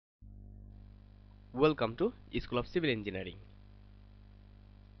Welcome to School of Civil Engineering.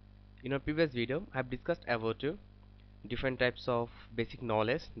 In our previous video, I have discussed about different types of basic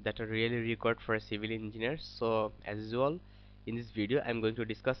knowledge that are really required for a civil engineer. So, as usual, in this video, I am going to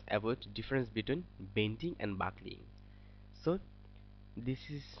discuss about difference between bending and buckling. So, this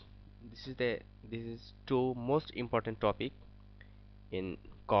is this is two most important topic in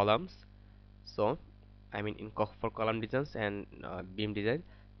columns. So, I mean for column designs and beam design.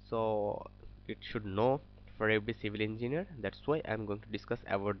 So it should know for every civil engineer. That's why I'm going to discuss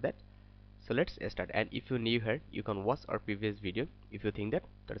about that. So let's start. And if you're new here, you can watch our previous video if you think that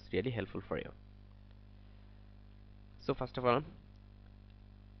that's really helpful for you. So first of all,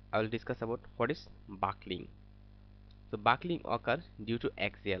 I will discuss about what is buckling. So buckling occurs due to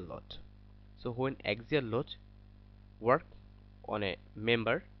axial load. So when axial load work on a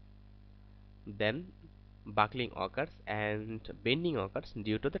member, then buckling occurs, and bending occurs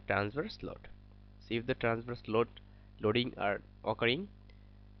due to the transverse load. So if the transverse loading are occurring,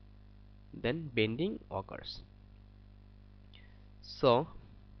 then bending occurs. So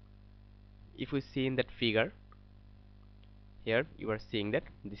if we see in that figure, here you are seeing that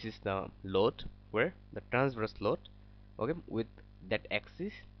this is the load, where the transverse load, okay, with that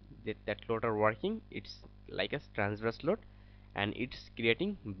axis that load are working, it's like a transverse load and it's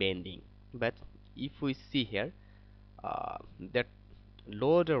creating bending. But if we see here, that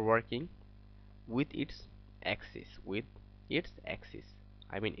load are working with its axis,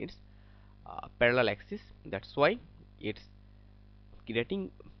 I mean its parallel axis. That's why it's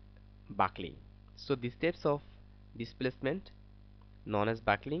creating buckling. So these types of displacement known as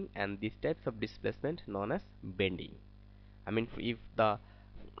buckling, and these types of displacement known as bending. I mean, if the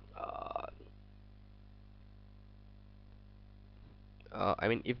uh,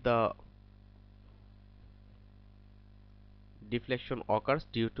 if the deflection occurs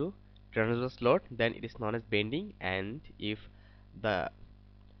due to transverse load, then it is known as bending, and if the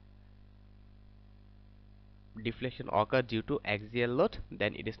deflection occurs due to axial load,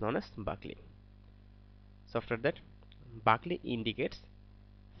 then it is known as buckling. So after that, buckling indicates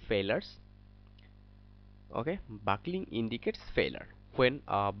failures. Okay, buckling indicates failure. When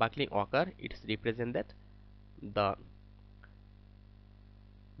buckling occur, it represents that the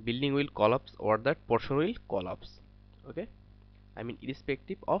building will collapse or that portion will collapse. Okay, I mean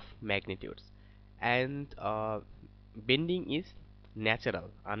irrespective of magnitudes. And bending is natural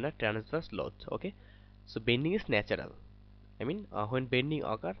under transverse load. Okay, so bending is natural. I mean when bending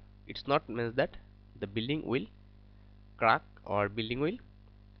occur, it's not means that the building will crack or building will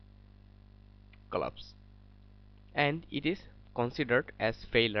collapse, and it is considered as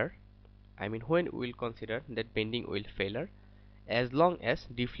failure. I mean when we will consider that bending will failure as long as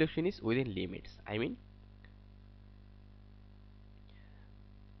deflection is within limits. I mean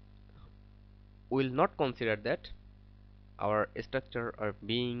we will not consider that our structure are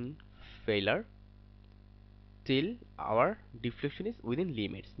being failure till our deflection is within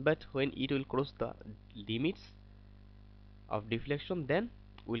limits, but when it will cross the limits of deflection, then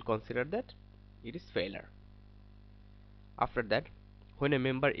we'll consider that it is failure. After that, when a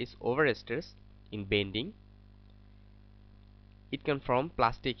member is overstressed in bending, it can form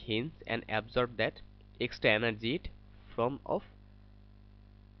plastic hinge and absorb that extra energy from of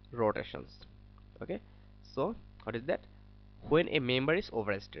rotations. Okay, so what is that? When a member is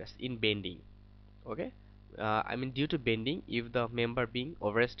overstressed in bending, okay, I mean due to bending, if the member being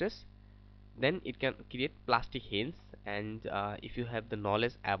overstressed, then it can create plastic hinge. And if you have the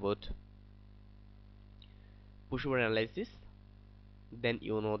knowledge about pushover analysis, then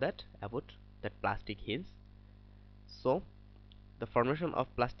you know that about that plastic hinge. So the formation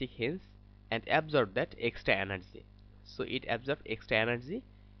of plastic hinge and absorb that extra energy. So it absorbs extra energy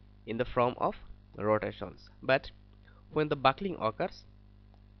in the form of rotations. But when the buckling occurs,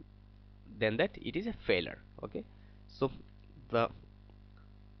 then that it is a failure. Okay, so the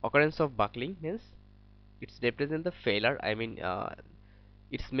occurrence of buckling means it's represent the failure. I mean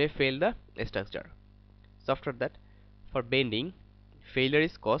it may fail the structure. So after that, for bending, failure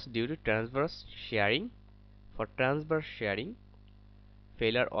is caused due to transverse shearing. For transverse shearing,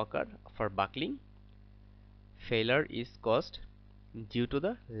 failure occur. For buckling, failure is caused due to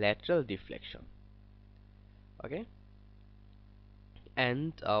the lateral deflection. Okay,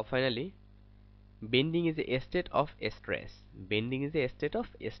 and finally, bending is a state of stress. Bending is a state of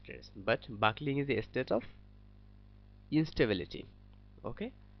stress, but buckling is a state of instability.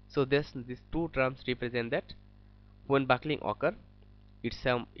 Okay, so these two terms represent that when buckling occur, it's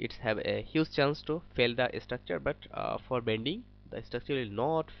have a huge chance to fail the structure, but for bending, the structure will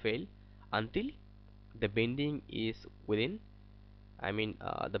not fail until the bending is within, I mean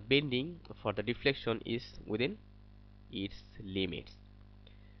the bending for the deflection is within its limits.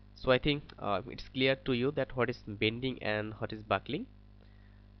 So I think it's clear to you that what is bending and what is buckling.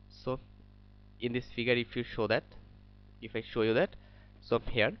 So in this figure, if I show you that, so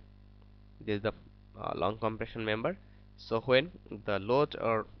here this is the long compression member. So when the loads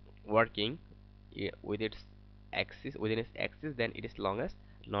are working with its axis, within its axis, then it is known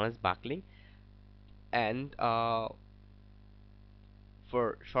as buckling. And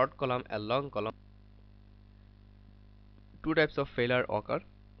for short column and long column, two types of failure occur.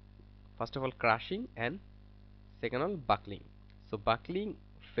 First of all, crashing, and second of all, buckling. So buckling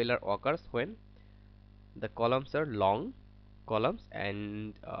failure occurs when the columns are long columns,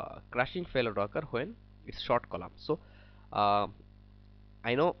 and crashing failure occur when it's short column. So uh,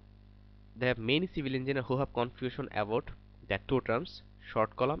 I know there are many civil engineers who have confusion about that two terms,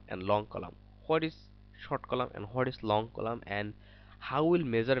 short column and long column. What is short column and what is long column, and how will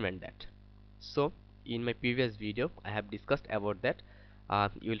measurement that? So in my previous video I have discussed about that.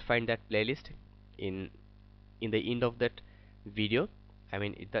 You will find that playlist in the end of that video, I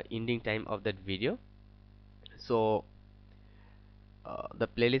mean at the ending time of that video. So the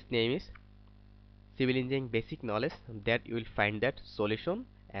playlist name is civil engineering basic knowledge. That you will find that solution,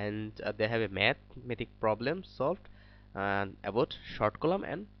 and they have a mathematic problem solved about short column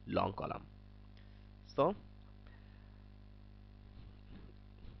and long column. So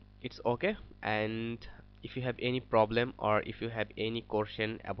it's okay. And if you have any problem or if you have any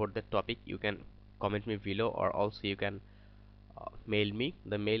question about the topic, you can comment me below, or also you can mail me.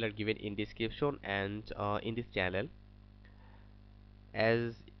 The mail are given in description and in this channel.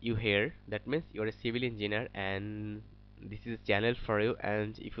 As you hear, that means you're a civil engineer and this is a channel for you.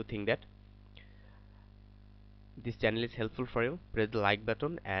 And if you think that this channel is helpful for you, press the like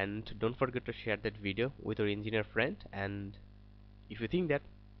button, and don't forget to share that video with your engineer friend. And if you think that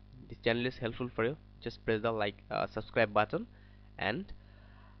this channel is helpful for you, just press the subscribe button and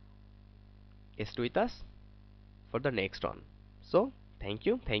stay with us for the next one. So thank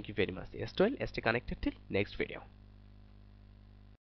you very much. Stay well, stay connected till next video.